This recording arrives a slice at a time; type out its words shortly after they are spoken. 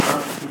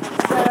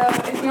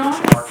We all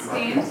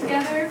stand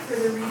together for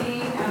the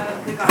reading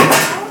of the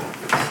Gospel.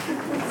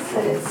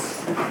 This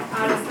is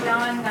out of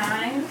John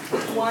 9,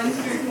 1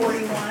 through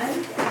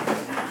 41.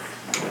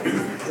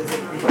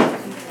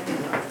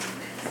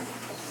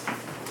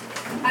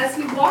 As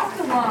he walked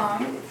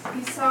along,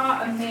 he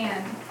saw a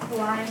man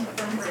blind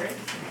from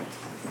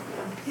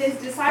birth. His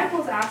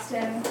disciples asked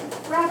him,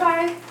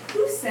 "Rabbi,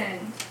 who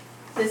sinned,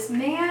 this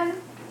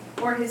man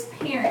or his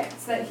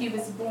parents, that he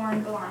was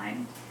born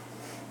blind?"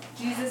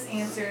 Jesus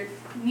answered,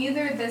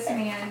 "Neither this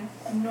man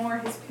nor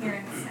his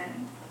parents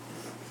sinned.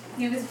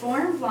 He was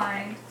born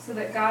blind so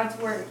that God's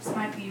works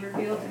might be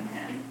revealed in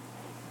him.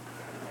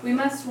 We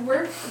must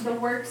work the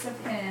works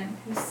of him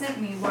who sent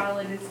me while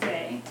it is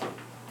day.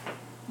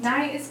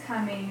 Night is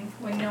coming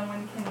when no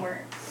one can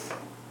work.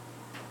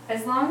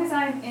 As long as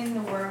I am in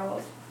the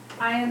world,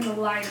 I am the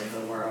light of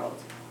the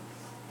world."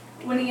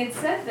 When he had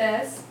said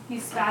this, he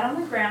spat on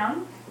the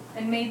ground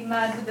and made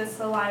mud with the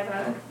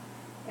saliva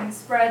and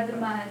spread the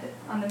mud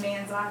on the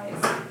man's eyes,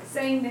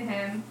 saying to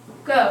him,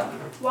 "Go,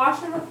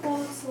 wash in the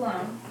pool of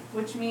Siloam,"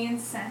 which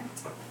means sent.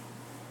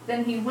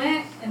 Then he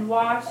went and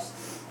washed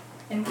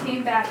and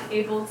came back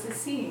able to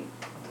see.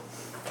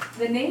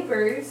 The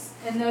neighbors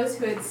and those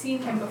who had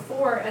seen him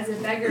before as a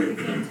beggar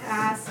began to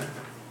ask,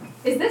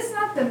 "Is this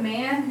not the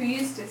man who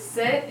used to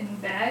sit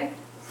and beg?"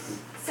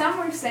 Some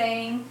were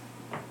saying,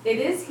 "It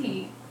is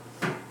he."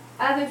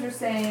 Others were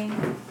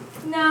saying,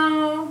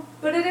 "No,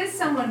 but it is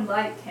someone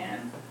like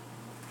him."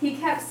 He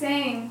kept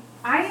saying,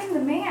 "I am the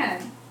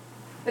man."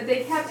 But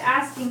they kept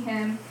asking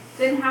him,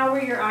 "Then how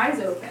were your eyes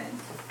opened?"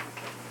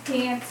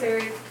 He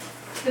answered,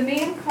 "The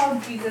man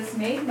called Jesus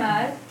made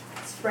mud,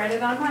 spread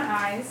it on my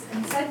eyes,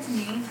 and said to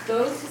me,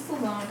 'Go to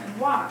Siloam and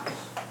wash.'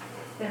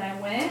 Then I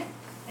went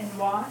and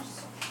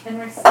washed and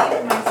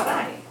received my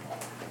sight."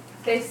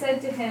 They said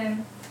to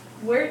him,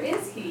 "Where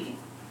is he?"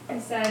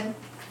 He said,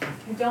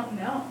 "I don't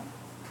know."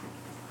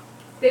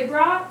 They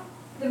brought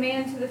the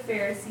man to the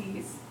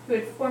Pharisees,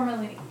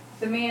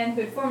 the man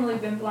who had formerly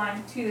been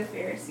blind to the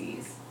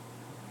Pharisees.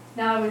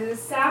 Now it was a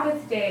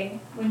Sabbath day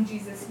when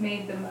Jesus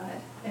made the mud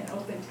and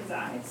opened his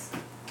eyes.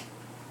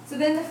 So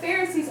then the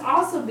Pharisees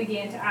also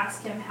began to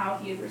ask him how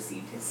he had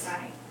received his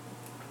sight.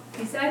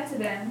 He said to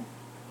them,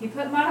 "He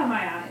put mud on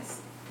my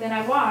eyes. Then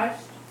I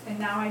washed, and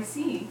now I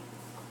see."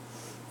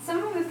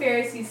 Some of the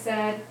Pharisees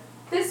said,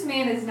 "This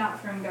man is not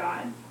from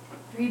God,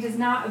 for he does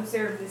not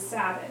observe the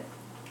Sabbath."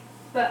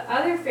 But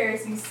other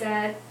Pharisees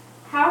said,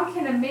 "How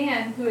can a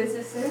man who is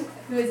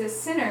a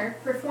sinner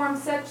perform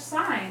such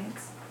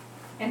signs?"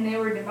 And they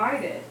were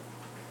divided.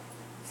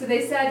 So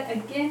they said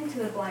again to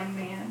the blind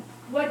man,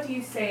 "What do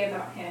you say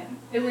about him?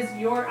 It was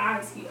your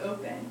eyes he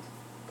opened."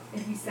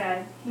 And he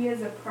said, "He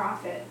is a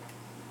prophet."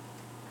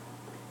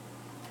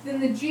 Then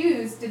the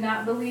Jews did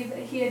not believe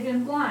that he had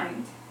been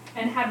blind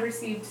and had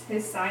received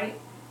his sight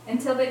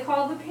until they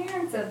called the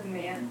parents of the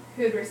man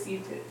who had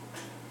received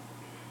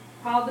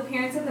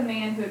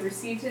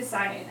his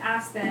sight and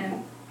asked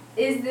them,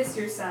 "Is this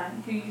your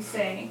son, who you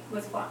say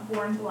was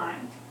born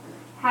blind?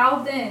 How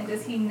then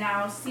does he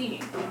now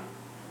see?"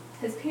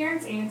 His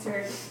parents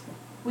answered,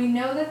 "We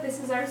know that this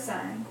is our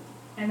son,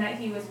 and that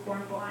he was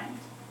born blind.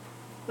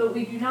 But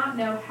we do not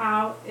know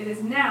how it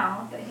is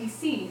now that he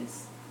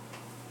sees.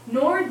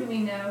 Nor do we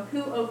know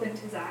who opened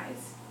his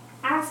eyes.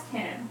 Ask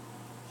him.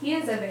 He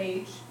is of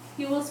age.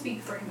 He will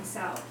speak for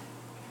himself."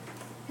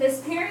 His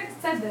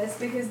parents said this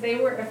because they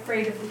were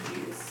afraid of the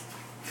Jews.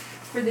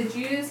 For the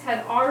Jews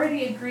had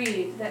already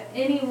agreed that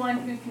anyone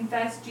who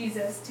confessed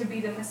Jesus to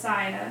be the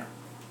Messiah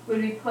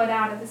would be put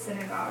out of the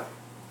synagogue.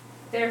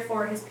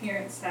 Therefore his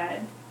parents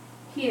said,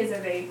 "He is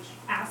of age.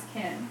 Ask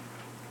him."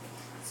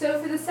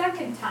 So for the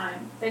second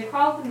time they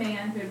called the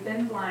man who had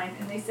been blind,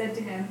 and they said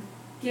to him,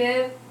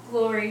 "Give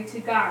glory to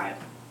God.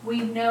 We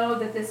know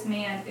that this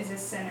man is a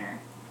sinner."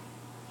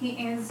 He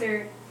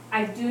answered,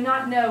 "I do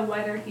not know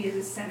whether he is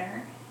a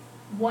sinner.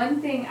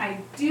 One thing I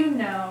do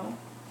know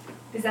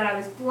is that I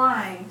was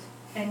blind,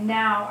 and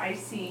now I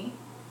see."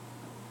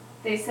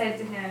 They said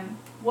to him,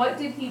 "What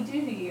did he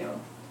do to you?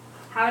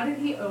 How did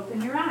he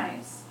open your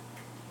eyes?"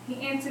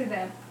 He answered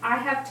them, "I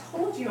have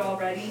told you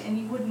already, and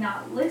you would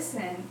not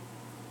listen.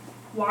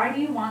 Why do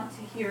you want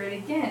to hear it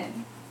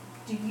again?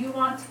 Do you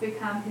want to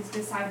become his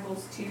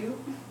disciples too?"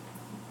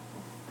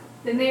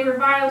 Then they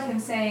reviled him,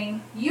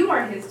 saying, "You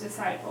are his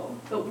disciple,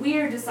 but we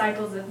are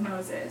disciples of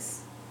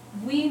Moses.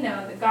 We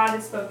know that God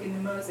has spoken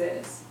to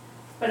Moses.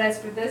 But as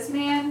for this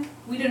man,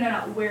 we do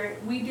not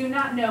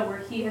know where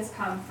he has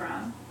come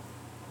from."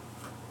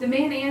 The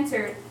man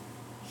answered,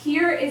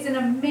 "Here is an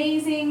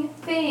amazing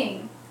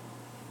thing.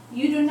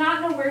 You do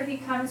not know where he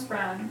comes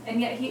from,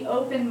 and yet he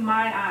opened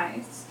my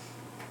eyes.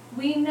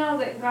 We know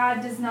that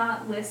God does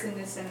not listen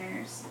to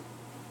sinners,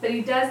 but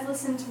he does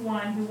listen to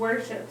one who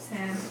worships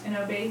him and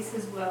obeys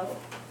his will.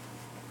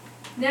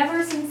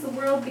 Never since the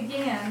world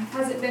began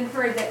has it been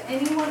heard that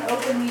anyone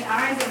opened the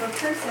eyes of a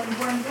person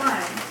born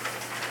blind.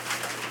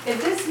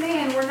 If this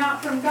man were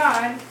not from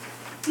God,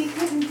 he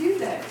couldn't do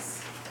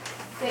this."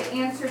 They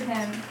answered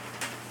him,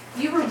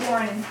 "You were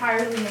born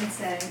entirely in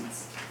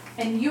sins,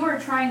 and you are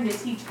trying to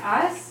teach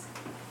us?"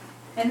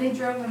 and they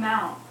drove him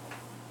out.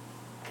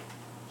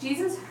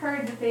 Jesus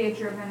heard that they had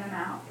driven him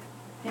out,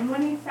 and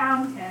when he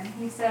found him,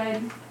 he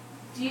said,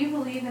 "Do you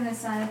believe in the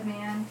Son of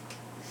Man?"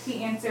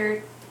 He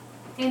answered,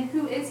 "And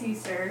who is he,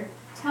 sir?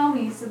 Tell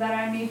me so that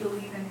I may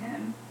believe in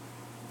him."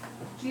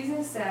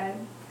 Jesus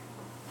said,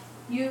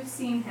 "You have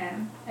seen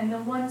him, and the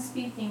one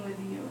speaking with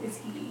you is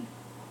he."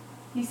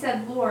 He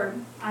said,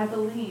 "Lord, I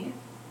believe,"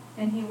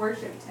 and he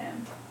worshipped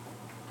him.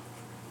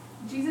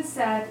 Jesus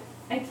said,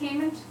 "I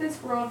came into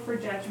this world for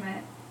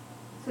judgment,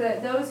 so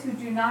that those who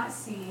do not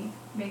see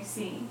may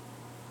see,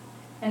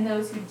 and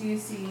those who do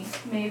see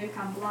may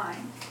become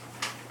blind."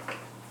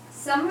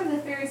 Some of the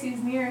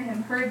Pharisees near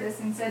him heard this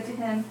and said to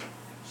him,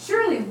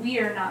 "Surely we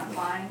are not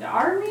blind,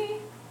 are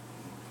we?"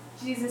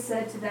 Jesus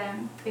said to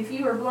them, "If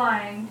you were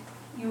blind,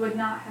 you would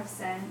not have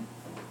sinned.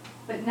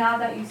 But now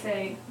that you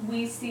say,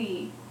 'We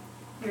see,'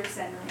 your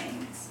sin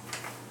remains."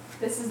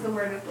 This is the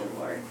word of the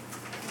Lord.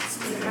 Thanks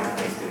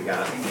be to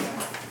God.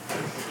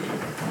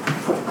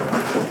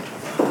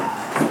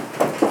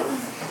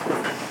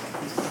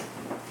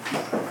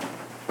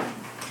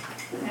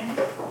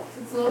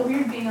 It's a little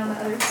weird being on the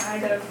other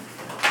side of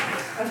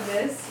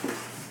this.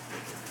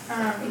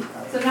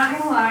 So not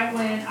gonna lie,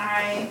 when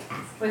I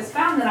was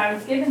found that I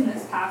was given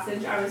this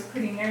passage, I was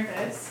pretty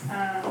nervous.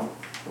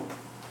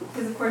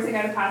 Because of course I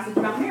got a passage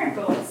about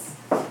miracles.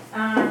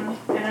 And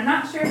I'm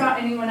not sure about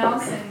anyone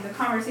else in the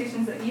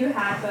conversations that you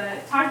had,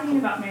 but talking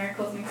about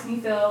miracles makes me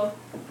feel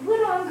a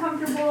little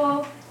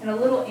uncomfortable and a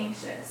little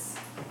anxious.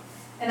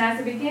 And as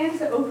I began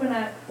to open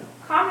up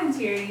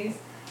commentaries,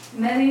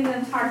 many of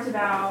them talked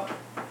about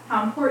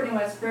how important it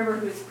was for whoever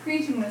who was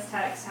preaching this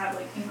text to have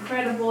like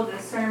incredible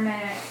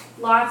discernment,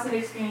 lots of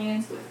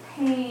experience with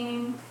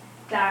pain,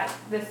 that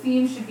the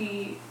theme should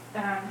be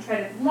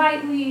treaded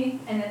lightly,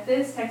 and that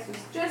this text was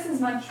just as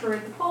much for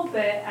the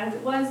pulpit as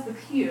it was the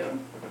pew.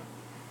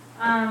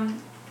 And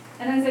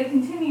as I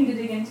continued to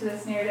dig into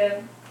this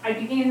narrative, I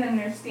began to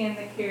understand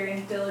the care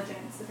and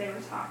diligence that they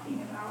were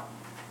talking about.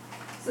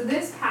 So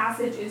this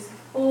passage is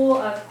full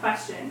of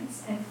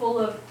questions and full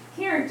of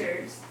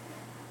characters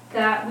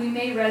that we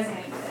may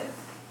resonate with.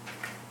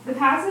 The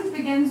passage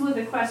begins with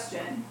a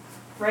question,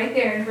 right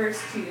there in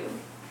verse 2.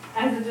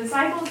 As the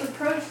disciples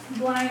approached the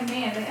blind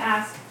man, they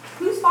asked,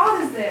 "Whose fault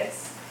is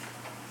this?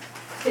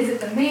 Is it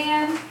the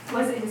man?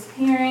 Was it his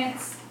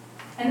parents?"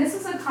 And this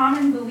is a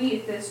common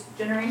belief, this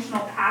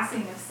generational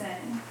passing of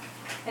sin.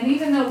 And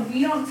even though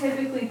we don't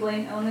typically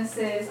blame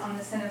illnesses on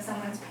the sin of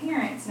someone's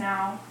parents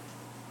now,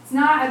 it's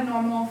not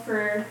abnormal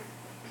for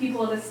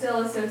people to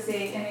still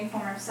associate any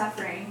form of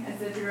suffering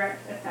as a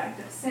direct effect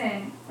of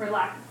sin or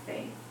lack of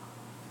faith.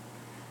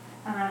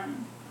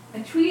 A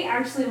tweet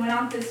actually went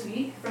out this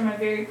week from a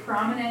very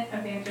prominent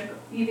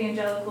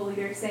evangelical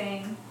leader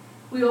saying,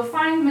 "We will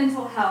find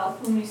mental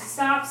health when we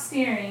stop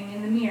staring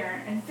in the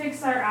mirror and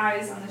fix our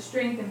eyes on the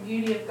strength and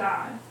beauty of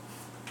God."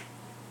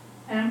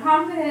 And I'm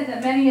confident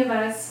that many of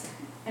us,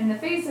 in the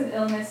face of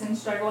illness and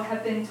struggle,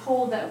 have been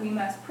told that we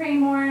must pray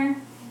more,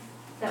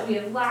 that we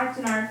have lacked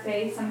in our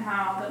faith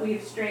somehow, that we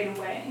have strayed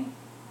away.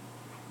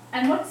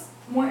 And what's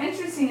more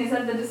interesting is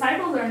that the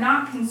disciples are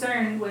not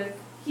concerned with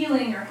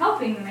healing or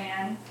helping the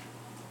man.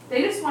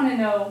 They just want to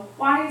know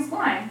why he's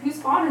blind.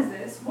 Whose fault is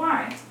this?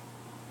 Why?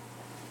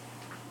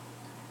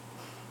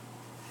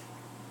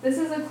 This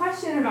is a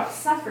question about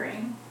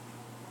suffering.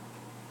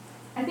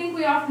 I think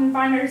we often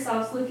find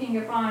ourselves looking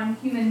upon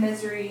human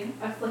misery,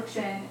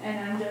 affliction,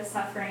 and unjust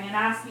suffering and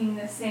asking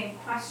the same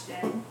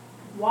question,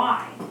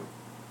 why?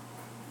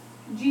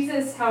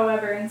 Jesus,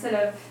 however, instead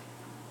of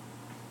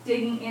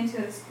digging into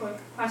this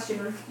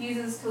question,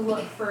 refuses to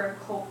look for a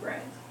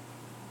culprit.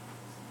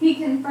 He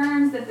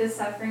confirms that this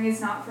suffering is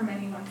not from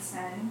anyone's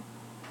sin.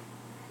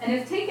 And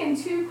if taken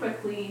too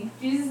quickly,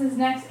 Jesus'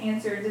 next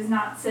answer does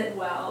not sit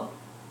well.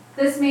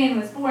 This man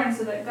was born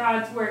so that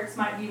God's works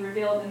might be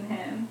revealed in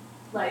him.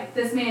 Like,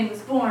 this man was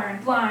born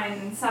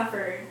blind and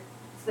suffered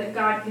so that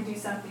God could do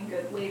something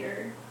good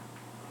later.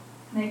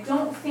 And I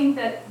don't think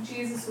that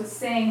Jesus was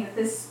saying that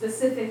this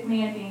specific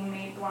man being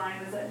made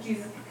blind was that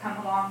Jesus could come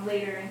along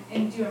later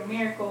and do a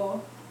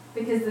miracle,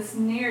 because this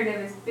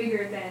narrative is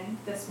bigger than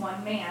this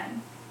one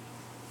man.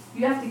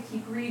 You have to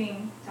keep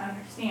reading to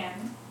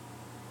understand.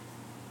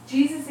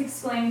 Jesus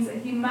explains that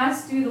he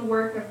must do the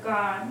work of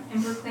God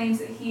and proclaims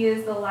that he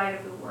is the light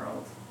of the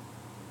world.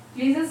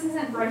 Jesus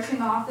isn't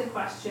brushing off the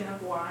question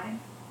of why.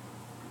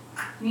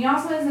 And he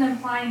also isn't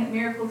implying that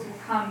miracles will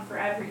come for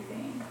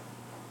everything.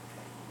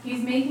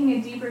 He's making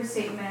a deeper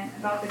statement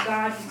about the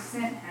God who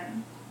sent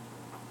him.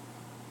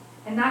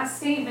 And that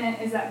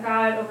statement is that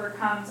God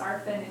overcomes our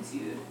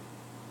finitude.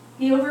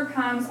 He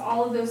overcomes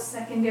all of those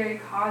secondary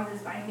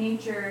causes by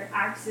nature,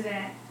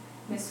 accident,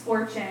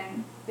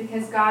 misfortune,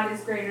 because God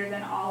is greater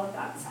than all of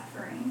that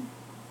suffering.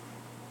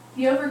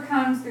 He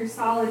overcomes through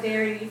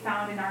solidarity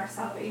found in our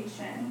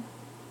salvation.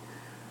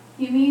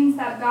 He means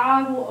that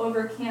God will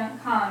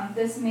overcome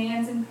this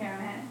man's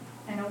impairment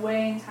in a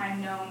way and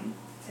time known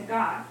to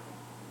God.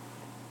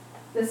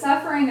 The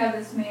suffering of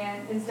this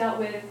man is dealt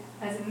with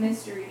as a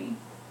mystery,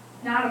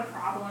 not a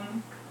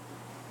problem.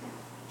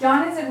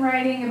 John isn't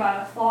writing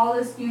about a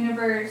flawless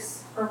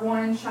universe or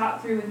one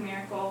shot through with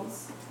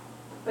miracles,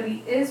 but he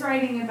is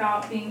writing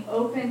about being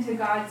open to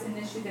God's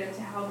initiative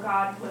to how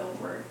God will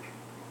work.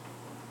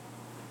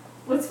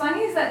 What's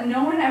funny is that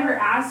no one ever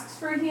asks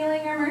for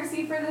healing or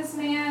mercy for this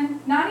man,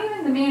 not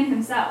even the man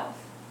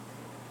himself.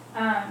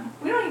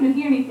 We don't even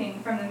hear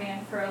anything from the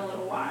man for a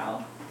little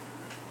while.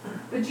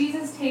 But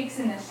Jesus takes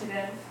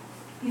initiative.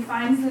 He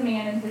finds the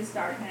man in his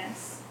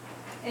darkness,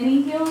 and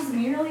he heals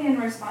merely in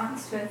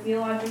response to a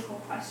theological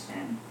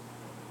question.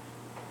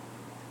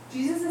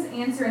 Jesus'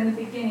 answer in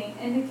the beginning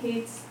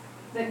indicates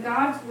that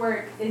God's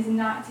work is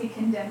not to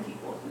condemn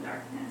people to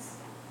darkness.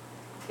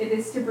 It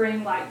is to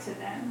bring light to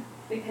them,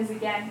 because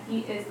again, he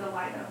is the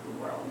light of the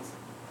world.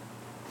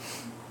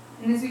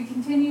 And as we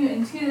continue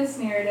into this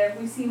narrative,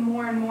 we see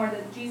more and more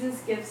that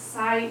Jesus gives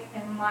sight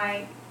and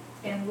light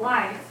and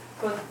life,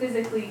 both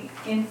physically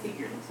and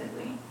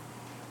figuratively.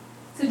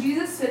 So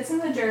Jesus spits in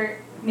the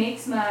dirt,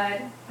 makes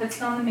mud, puts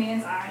it on the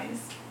man's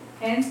eyes,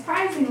 and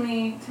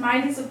surprisingly, to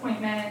my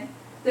disappointment,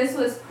 this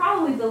was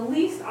probably the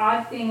least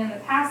odd thing in the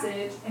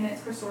passage in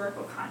its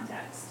historical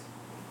context.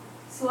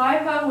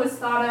 Saliva was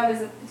thought of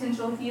as a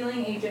potential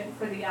healing agent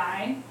for the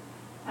eye.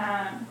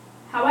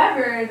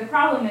 However, the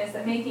problem is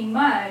that making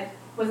mud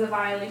was a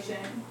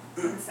violation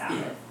of the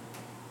Sabbath.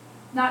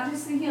 Not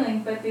just the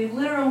healing, but the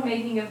literal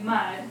making of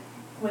mud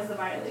was the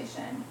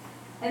violation.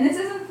 And this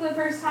isn't the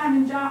first time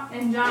in John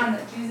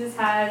that Jesus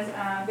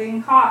has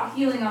been caught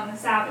healing on the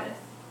Sabbath.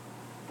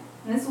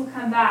 And this will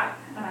come back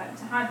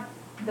to haunt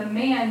the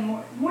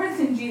man more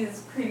than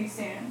Jesus pretty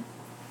soon.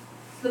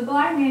 So the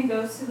blind man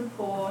goes to the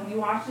pool and he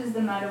washes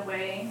the mud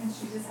away as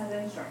Jesus has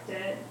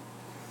instructed.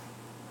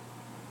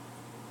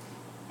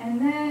 And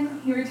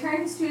then he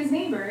returns to his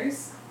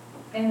neighbors,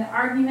 and the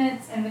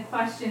arguments and the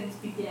questions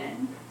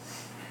begin.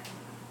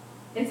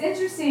 It's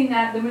interesting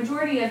that the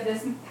majority of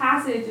this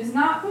passage is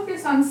not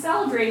focused on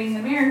celebrating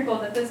the miracle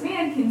that this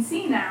man can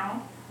see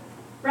now.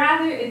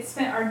 Rather, it's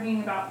spent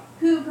arguing about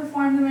who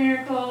performed the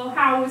miracle,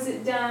 how was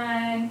it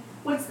done,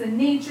 what's the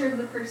nature of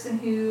the person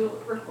who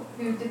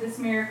did this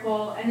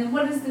miracle, and then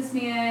what does this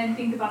man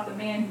think about the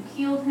man who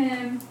healed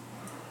him.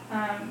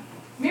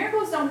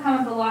 Miracles don't come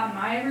up a lot in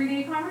my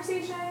everyday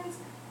conversations,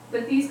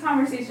 but these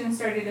conversations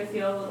started to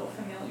feel a little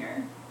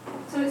familiar.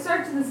 So it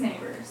starts with his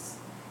neighbors.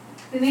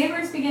 The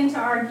neighbors begin to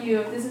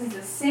argue if this is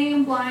the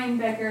same blind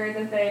beggar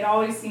that they had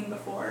always seen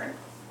before.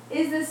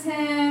 Is this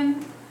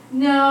him?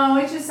 No,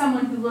 it's just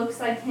someone who looks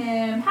like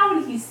him. How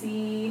would he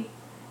see?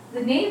 The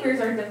neighbors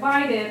are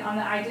divided on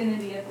the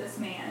identity of this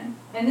man.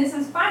 And this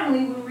is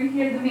finally when we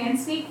hear the man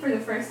speak for the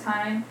first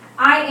time.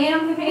 I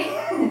am the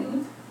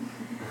man.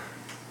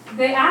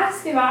 They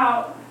ask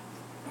about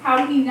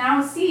how he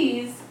now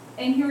sees,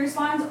 and he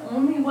responds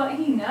only what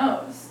he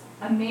knows.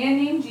 A man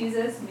named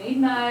Jesus made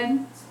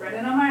mud, spread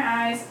it on my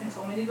eyes, and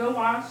told me to go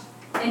wash,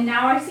 and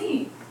now I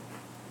see.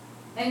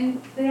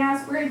 And they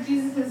ask where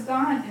Jesus has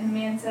gone, and the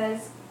man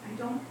says, I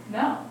don't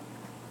know.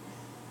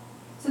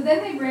 So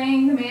then they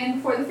bring the man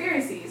before the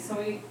Pharisees, so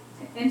we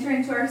enter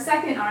into our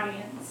second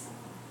audience.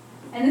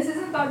 And this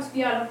isn't thought to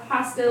be out of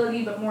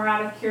hostility, but more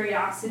out of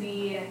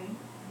curiosity, and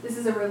this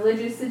is a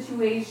religious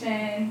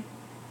situation.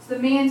 So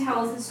the man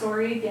tells his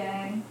story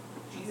again.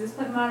 Jesus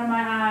put mud on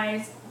my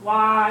eyes,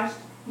 washed,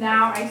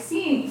 now I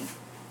see.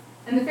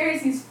 And the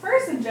Pharisees'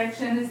 first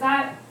objection is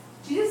that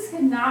Jesus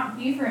could not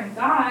be from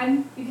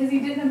God because he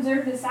didn't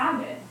observe the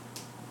Sabbath.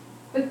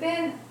 But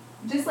then,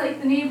 just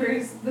like the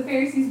neighbors, the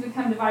Pharisees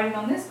become divided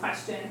on this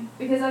question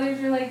because others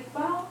are like,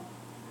 well,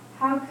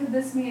 how could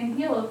this man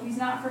heal if he's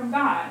not from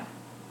God?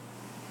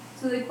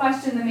 So they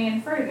question the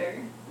man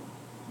further.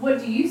 What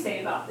do you say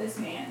about this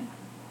man?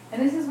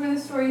 And this is where the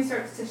story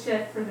starts to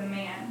shift for the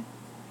man.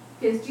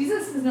 Because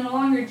Jesus is no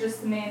longer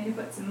just the man who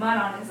put some mud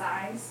on his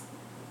eyes.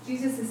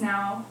 Jesus is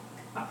now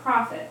a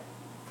prophet.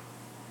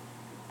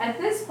 At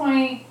this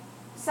point,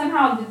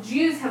 somehow the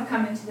Jews have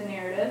come into the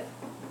narrative.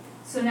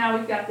 So now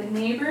we've got the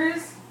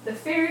neighbors, the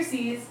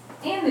Pharisees,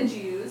 and the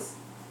Jews.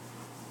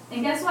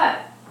 And guess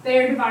what? They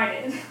are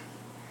divided.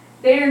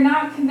 They are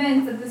not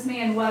convinced that this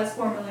man was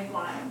formerly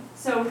blind.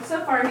 So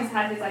far he's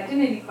had his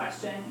identity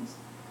questioned.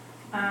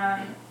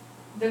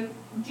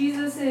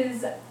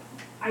 Jesus'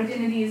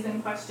 identity has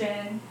been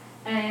questioned,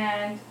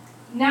 and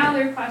now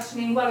they're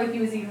questioning whether he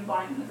was even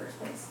blind in the first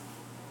place.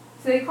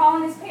 So they call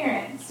on his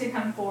parents to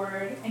come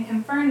forward and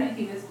confirm that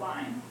he was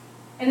blind.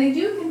 And they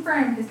do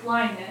confirm his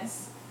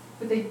blindness,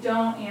 but they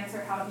don't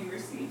answer how he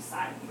received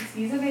sight, because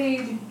he's of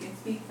age and he can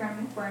speak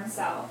for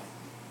himself.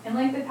 And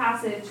like the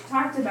passage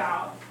talked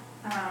about,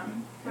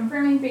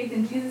 confirming faith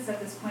in Jesus at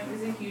this point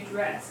was a huge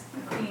risk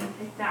of being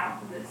kicked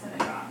out of the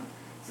synagogue.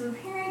 So the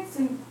parents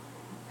are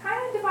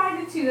kind of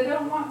divided too. They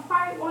don't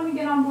quite want to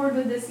get on board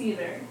with this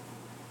either.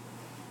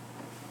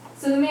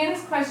 So the man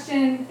is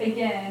questioned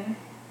again.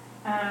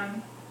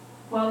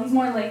 He's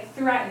more like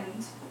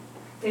threatened.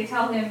 They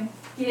tell him,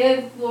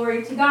 give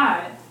glory to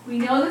God. We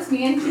know this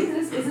man,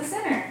 Jesus, is a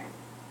sinner.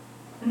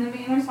 And the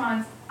man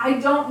responds, I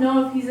don't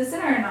know if he's a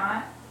sinner or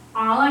not.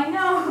 All I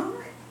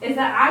know is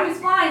that I was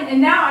blind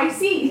and now I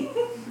see.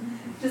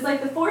 just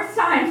like the fourth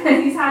time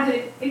that he's had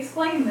to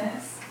explain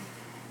this.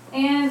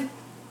 And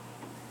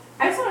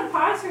I just want to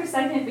pause for a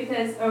second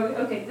because,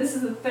 this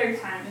is the third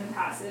time in the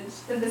passage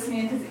that this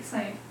man has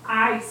exclaimed,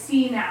 "I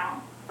see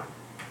now."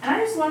 And I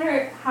just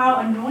wonder how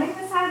annoying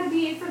this had to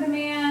be for the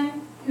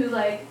man who,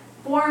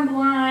 born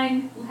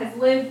blind, has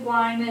lived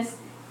blindness,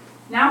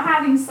 now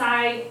having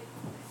sight,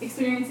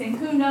 experiencing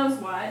who knows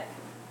what,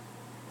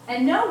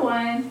 and no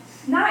one,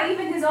 not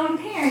even his own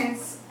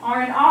parents,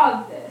 are in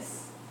awe of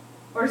this,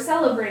 or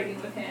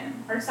celebrating with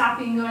him, or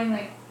stopping and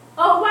going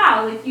 "Oh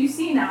wow, you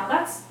see now,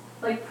 that's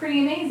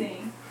pretty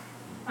amazing."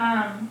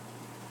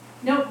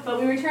 Nope, but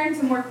we return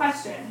to more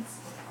questions.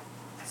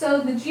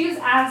 So the Jews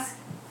ask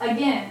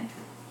again,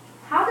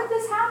 "How did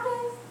this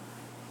happen?"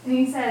 And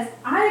he says,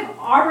 "I've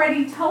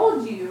already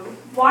told you.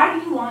 Why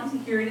do you want to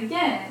hear it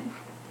again?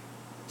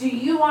 Do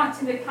you want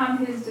to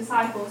become his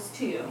disciples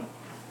too?"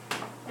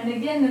 And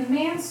again, the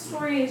man's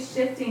story is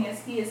shifting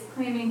as he is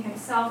claiming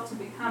himself to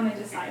become a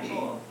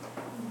disciple.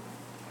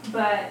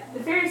 But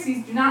the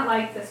Pharisees do not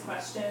like this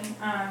question.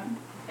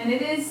 And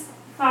it is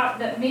thought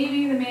that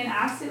maybe the man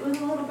asked it with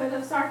a little bit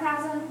of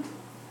sarcasm,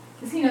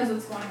 because he knows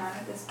what's going on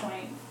at this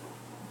point.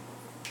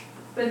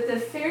 But the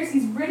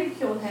Pharisees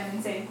ridiculed him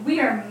and say, "We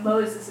are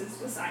Moses'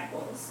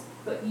 disciples,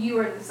 but you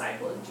are the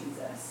disciple of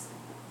Jesus."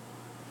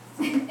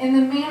 And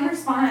the man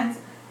responds,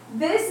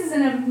 "This is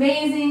an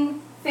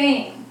amazing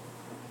thing.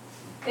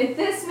 If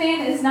this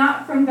man is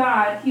not from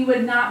God, he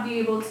would not be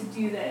able to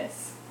do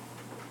this."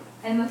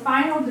 And the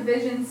final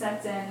division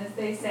sets in as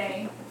they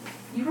say,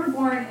 "You were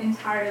born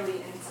entirely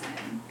in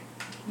sin.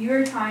 You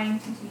are trying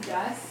to teach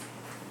us."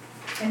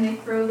 And they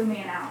throw the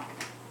man out.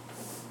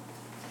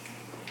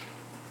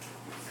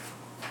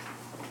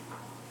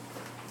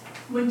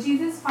 When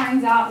Jesus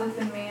finds out that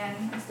the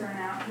man is thrown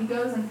out, he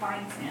goes and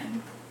finds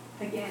him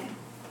again.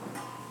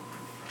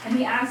 And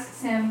he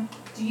asks him,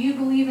 "Do you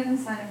believe in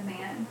the Son of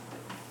Man?"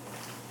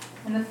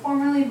 And the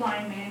formerly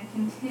blind man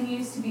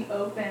continues to be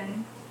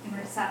open and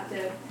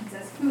receptive and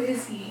says, "Who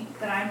is he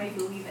that I may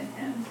believe in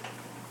him?"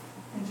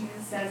 And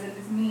Jesus says, "It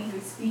is me who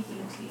is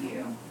speaking to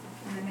you."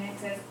 And the man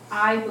says,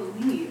 "I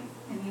believe,"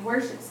 and he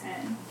worships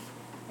him.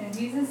 And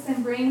Jesus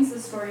then brings the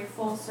story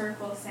full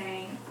circle,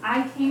 saying,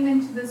 "I came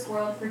into this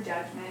world for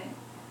judgment,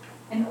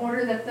 in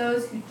order that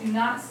those who do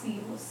not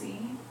see will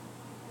see,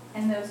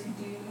 and those who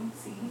do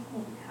see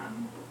will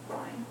become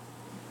blind."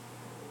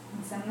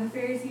 And some of the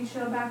Pharisees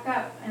show back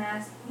up and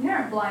ask, "We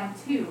aren't blind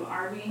too,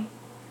 are we?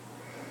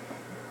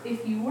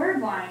 If you were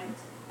blind,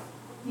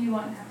 you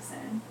wouldn't have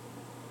sin.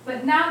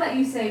 But now that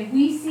you say,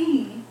 'We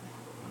see,'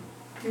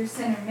 your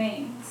sin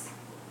remains."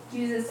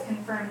 Jesus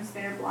confirms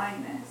their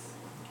blindness.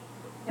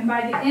 And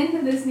by the end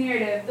of this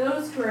narrative,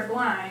 those who are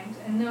blind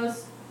and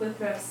those who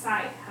have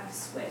sight have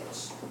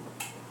switched.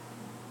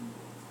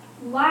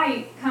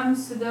 Light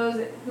comes to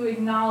those who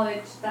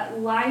acknowledge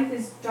that life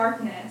is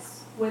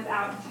darkness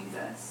without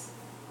Jesus.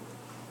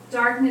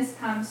 Darkness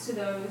comes to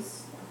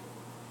those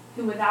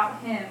who without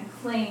him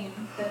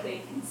claim that they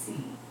can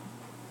see.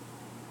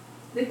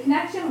 The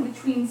connection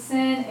between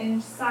sin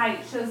and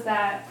sight shows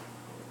that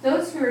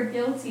those who are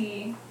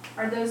guilty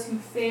are those who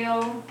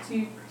fail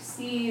to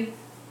perceive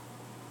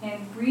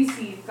and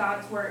receive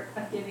God's work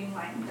of giving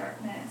light and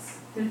darkness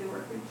through the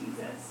work of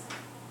Jesus.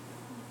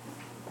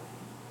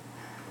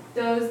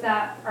 Those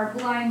that are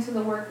blind to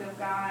the work of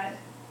God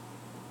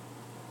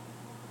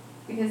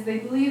because they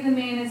believe the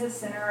man is a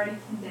sinner already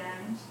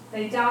condemned.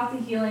 They doubt the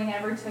healing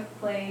ever took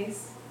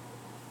place.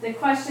 They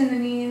question the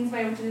means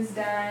by which it is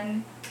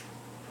done.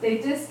 They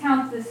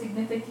discount the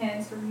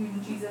significance for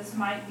whom Jesus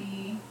might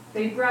be.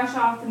 They brush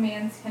off the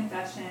man's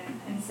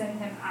confession and send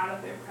him out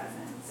of their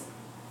presence.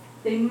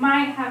 They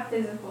might have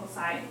physical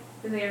sight,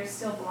 but they are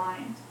still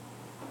blind.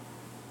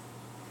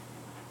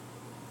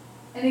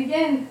 And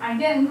again, I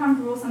get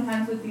uncomfortable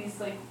sometimes with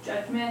these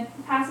judgment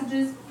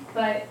passages,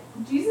 but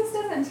Jesus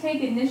doesn't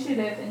take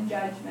initiative in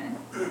judgment.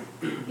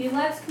 He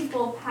lets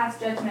people pass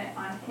judgment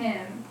on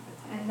him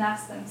and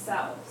thus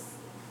themselves.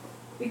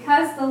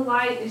 Because the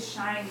light is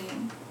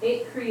shining,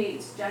 it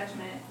creates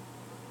judgment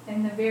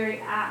in the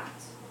very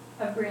act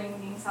of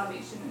bringing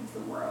salvation into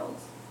the world.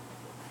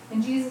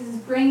 And Jesus is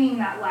bringing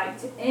that light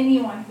to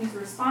anyone who's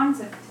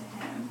responsive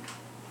to him.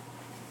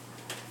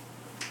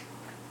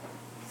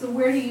 So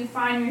where do you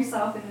find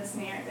yourself in this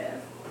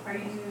narrative? Are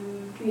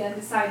you the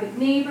undecided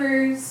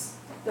neighbors,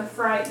 the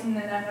frightened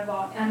and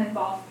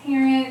uninvolved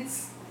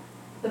parents,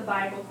 the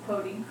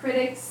Bible-quoting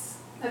critics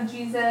of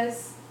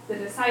Jesus, the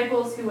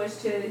disciples who wish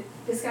to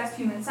discuss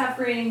human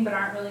suffering but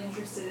aren't really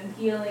interested in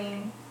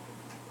healing,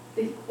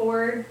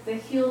 or the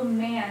healed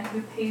man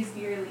who pays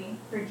dearly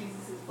for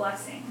Jesus'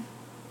 blessing?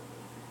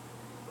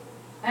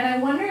 And I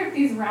wonder if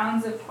these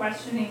rounds of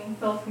questioning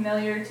feel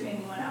familiar to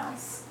anyone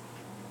else.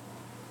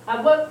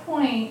 At what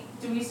point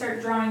do we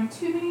start drawing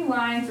too many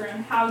lines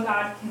around how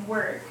God can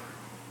work,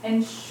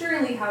 and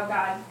surely how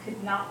God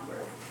could not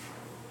work?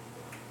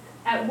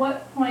 At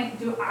what point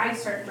do I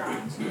start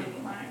drawing too many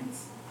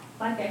lines?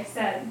 Like I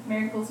said,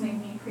 miracles make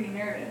me pretty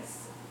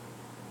nervous.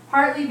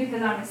 Partly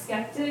because I'm a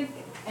skeptic,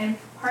 and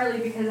partly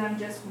because I'm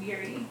just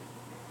weary.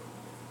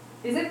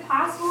 Is it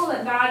possible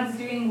that God's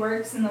doing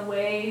works in the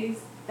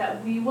ways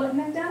that we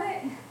wouldn't have done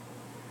it?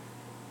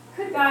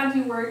 Could God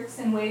do works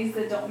in ways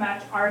that don't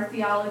match our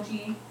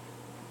theology?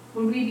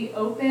 Would we be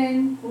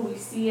open? Will we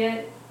see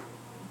it?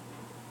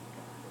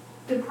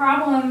 The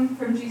problem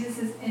from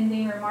Jesus'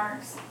 ending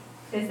remarks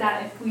is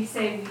that if we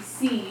say we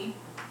see,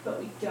 but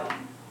we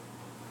don't,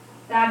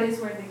 that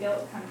is where the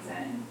guilt comes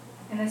in.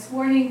 And this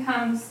warning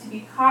comes to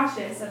be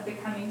cautious of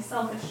becoming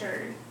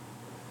self-assured,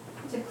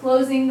 to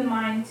closing the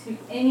mind to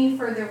any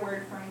further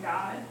word from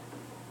God,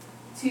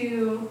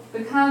 to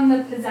become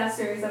the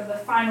possessors of the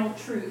final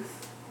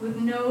truth with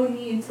no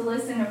need to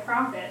listen to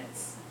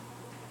prophets.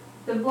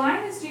 The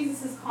blindness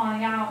Jesus is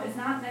calling out is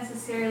not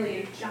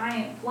necessarily a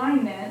giant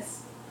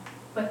blindness,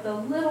 but the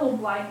little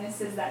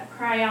blindnesses that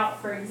cry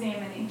out for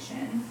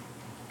examination,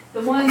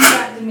 the ones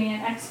that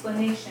demand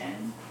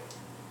explanation.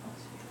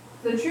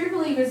 The true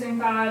believers in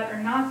God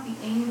are not the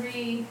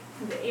angry,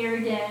 the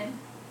arrogant,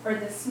 or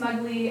the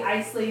smugly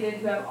isolated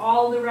who have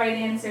all the right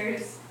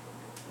answers.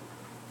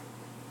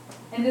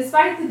 And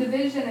despite the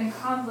division and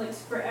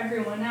conflicts for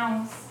everyone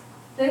else,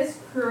 this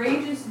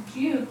courageous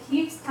Jew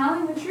keeps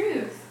telling the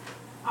truth.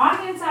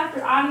 Audience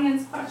after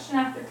audience, question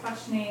after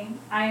questioning.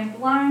 I am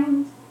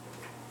blind,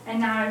 and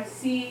now I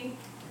see,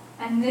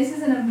 and this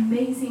is an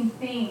amazing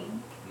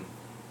thing.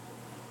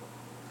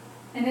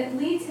 And it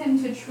leads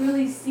him to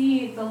truly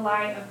see the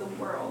light of the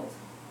world.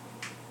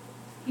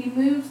 He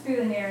moves through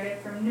the narrative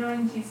from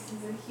knowing Jesus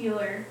is a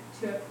healer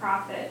to a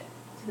prophet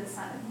to the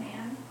Son of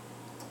Man.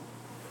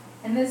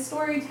 And this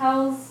story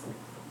tells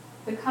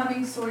the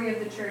coming story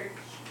of the church.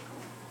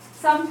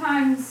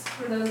 Sometimes,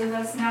 for those of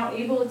us now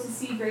able to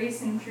see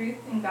grace and truth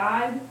in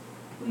God,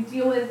 we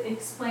deal with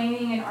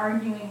explaining and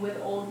arguing with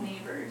old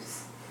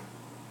neighbors.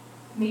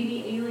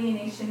 Maybe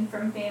alienation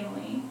from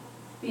family,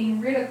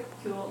 being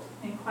ridiculed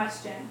and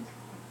questioned.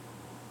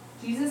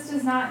 Jesus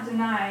does not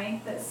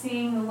deny that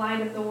seeing the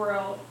light of the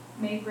world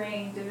may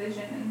bring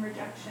division and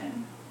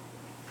rejection.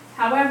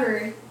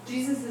 However,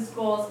 Jesus'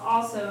 goal is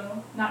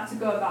also not to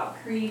go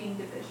about creating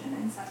division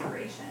and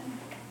separation.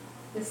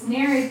 This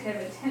narrative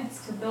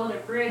attempts to build a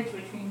bridge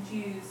between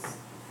Jews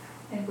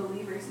and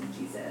believers in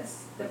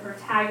Jesus, the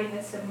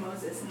protagonists of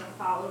Moses and the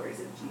followers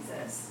of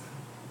Jesus.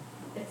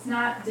 It's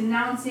not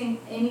denouncing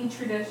any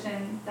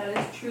tradition that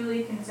is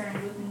truly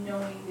concerned with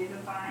knowing the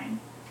divine,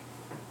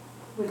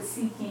 with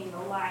seeking the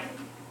light.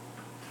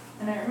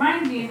 And it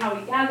reminds me of how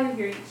we gather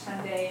here each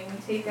Sunday and we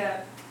take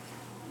up,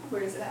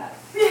 where is it at?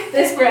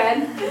 This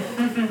bread,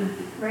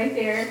 right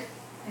there.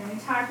 And we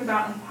talk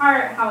about in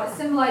part how it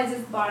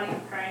symbolizes the body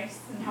of Christ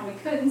and how we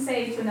couldn't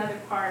say to another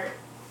part,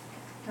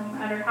 no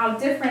matter how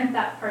different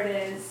that part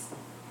is,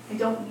 I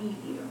don't need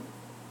you.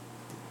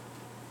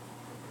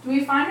 Do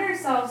we find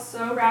ourselves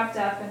so wrapped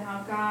up in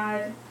how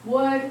God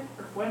would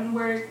or wouldn't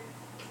work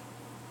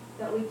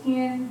that we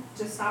can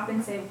just stop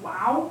and say,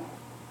 wow?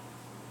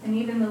 And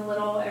even the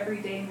little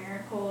everyday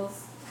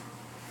miracles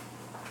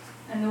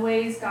and the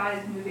ways God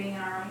is moving in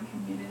our own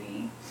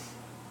community.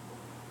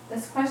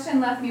 This question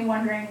left me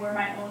wondering where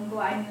my own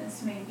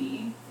blindness may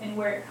be and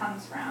where it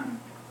comes from.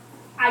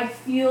 I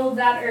feel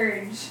that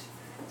urge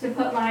to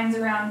put lines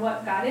around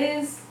what God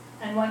is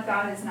and what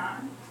God is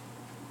not.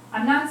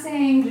 I'm not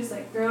saying just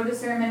throw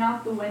discernment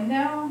out the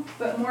window,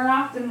 but more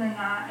often than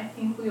not, I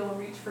think we will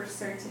reach for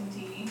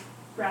certainty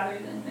rather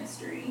than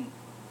mystery.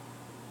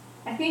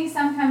 I think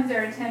sometimes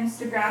our attempts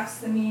to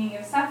grasp the meaning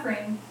of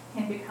suffering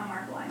can become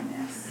our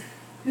blindness.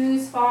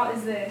 Whose fault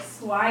is this?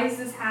 Why is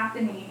this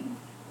happening?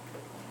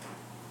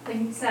 Like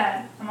you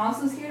said, I'm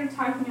also scared of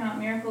talking about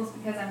miracles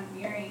because I'm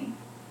weary.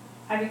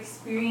 I've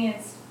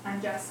experienced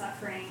unjust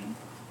suffering.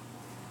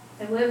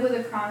 I live with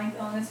a chronic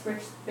illness for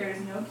which there is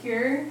no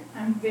cure.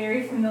 I'm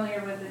very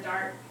familiar with the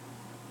dark.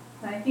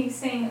 And I think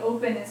staying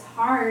open is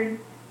hard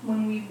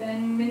when we've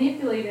been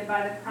manipulated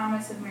by the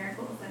promise of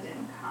miracles that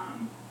didn't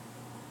come.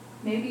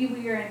 Maybe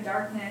we are in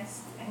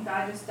darkness and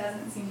God just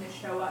doesn't seem to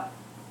show up.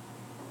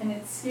 And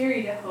it's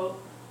scary to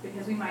hope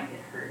because we might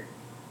get hurt.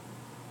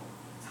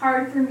 It's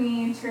hard for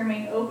me to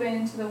remain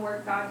open to the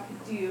work God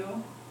could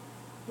do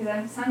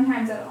because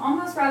sometimes I'd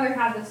almost rather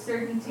have the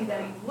certainty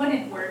that He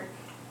wouldn't work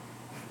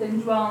than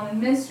dwell in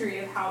the mystery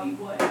of how He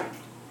would.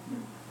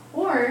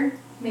 Or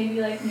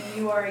maybe like me,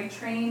 you are a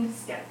trained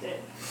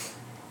skeptic.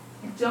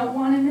 I don't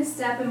want to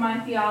misstep in my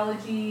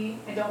theology.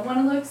 I don't want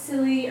to look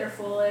silly or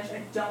foolish.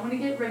 I don't want to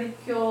get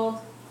ridiculed.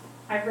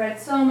 I've read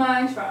so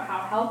much about how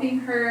helping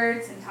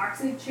hurts and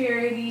toxic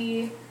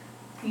charity.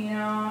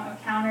 I've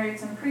encountered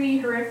some pretty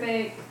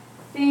horrific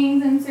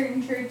things in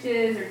certain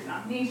churches or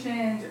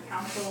denominations or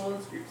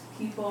councils, groups of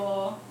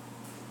people.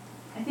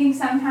 I think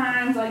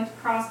sometimes I like to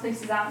cross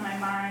places out in my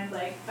mind,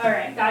 all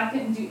right, God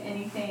couldn't do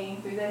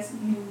anything through this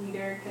new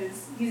leader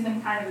because he's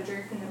been kind of a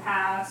jerk in the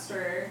past,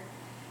 or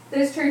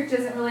this church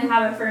doesn't really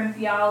have a firm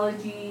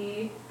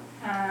theology,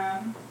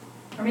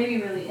 or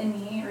maybe really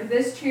any, or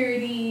this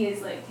charity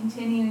is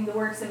continuing the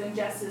works of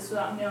injustice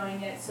without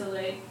knowing it, so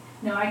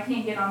no, I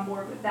can't get on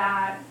board with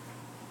that.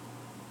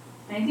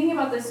 And I think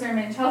about the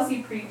sermon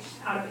Chelsea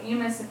preached out of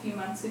Amos a few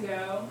months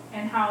ago,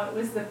 and how it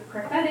was the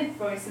prophetic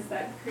voices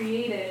that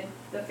created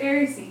the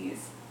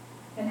Pharisees,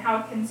 and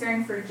how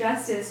concern for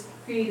justice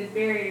created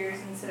barriers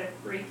instead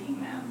of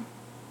breaking them.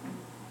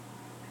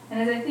 And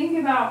as I think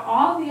about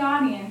all the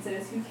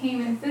audiences who came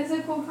in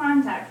physical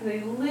contact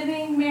with a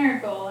living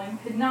miracle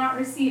and could not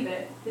receive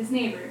it, his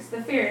neighbors,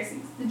 the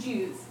Pharisees, the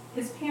Jews,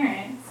 his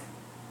parents,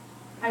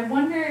 I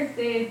wonder if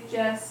they had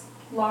just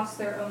lost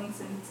their own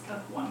sense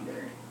of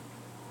wonder.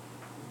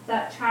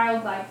 That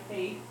childlike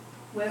faith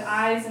with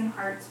eyes and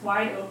hearts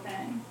wide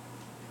open.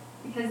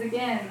 Because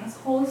again, this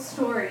whole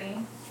story,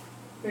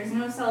 there's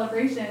no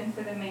celebration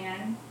for the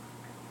man,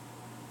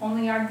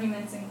 only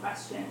arguments and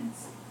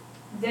questions.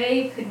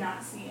 They could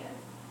not see it.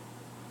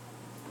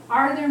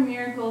 Are there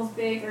miracles,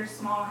 big or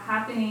small,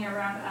 happening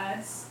around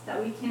us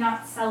that we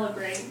cannot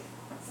celebrate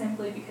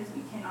simply because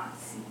we cannot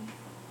see?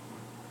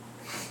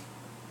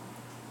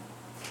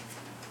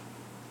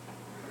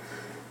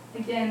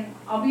 Again,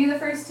 I'll be the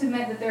first to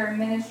admit that there are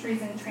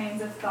ministries and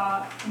trains of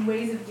thought and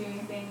ways of doing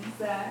things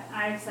that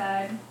I've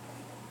said,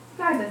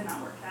 God does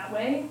not work that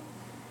way.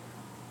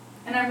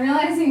 And I'm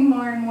realizing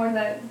more and more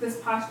that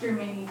this posture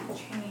may need to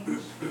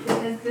change,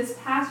 because this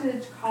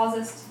passage calls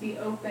us to be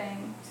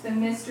open to the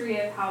mystery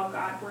of how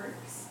God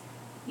works,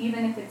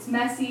 even if it's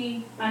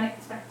messy,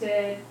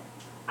 unexpected,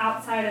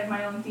 outside of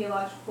my own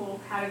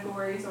theological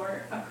categories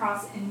or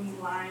across any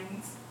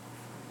lines.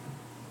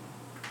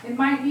 It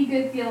might be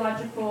good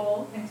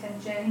theological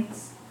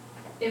intentions.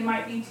 It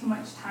might be too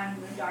much time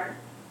in the dark.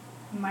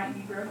 It might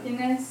be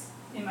brokenness.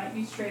 It might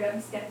be straight up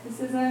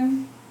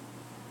skepticism.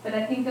 But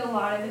I think a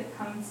lot of it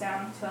comes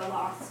down to a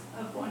loss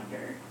of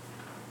wonder.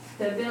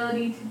 The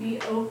ability to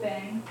be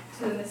open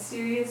to the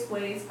mysterious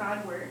ways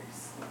God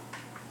works.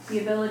 The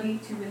ability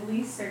to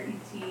release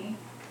certainty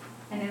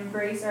and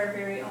embrace our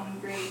very own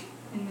great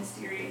and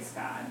mysterious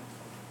God.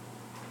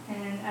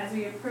 And as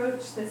we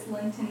approach this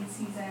Lenten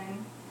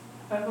season,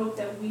 I hope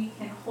that we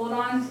can hold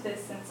on to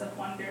this sense of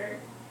wonder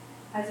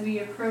as we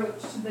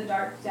approach the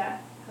dark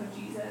death of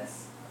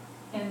Jesus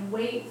and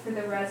wait for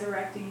the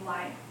resurrecting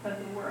light of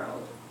the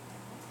world,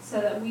 so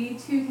that we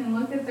too can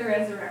look at the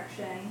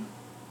resurrection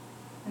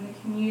and the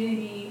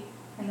community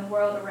and the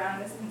world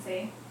around us and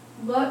say,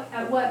 look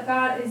at what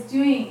God is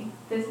doing.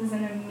 This is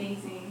an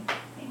amazing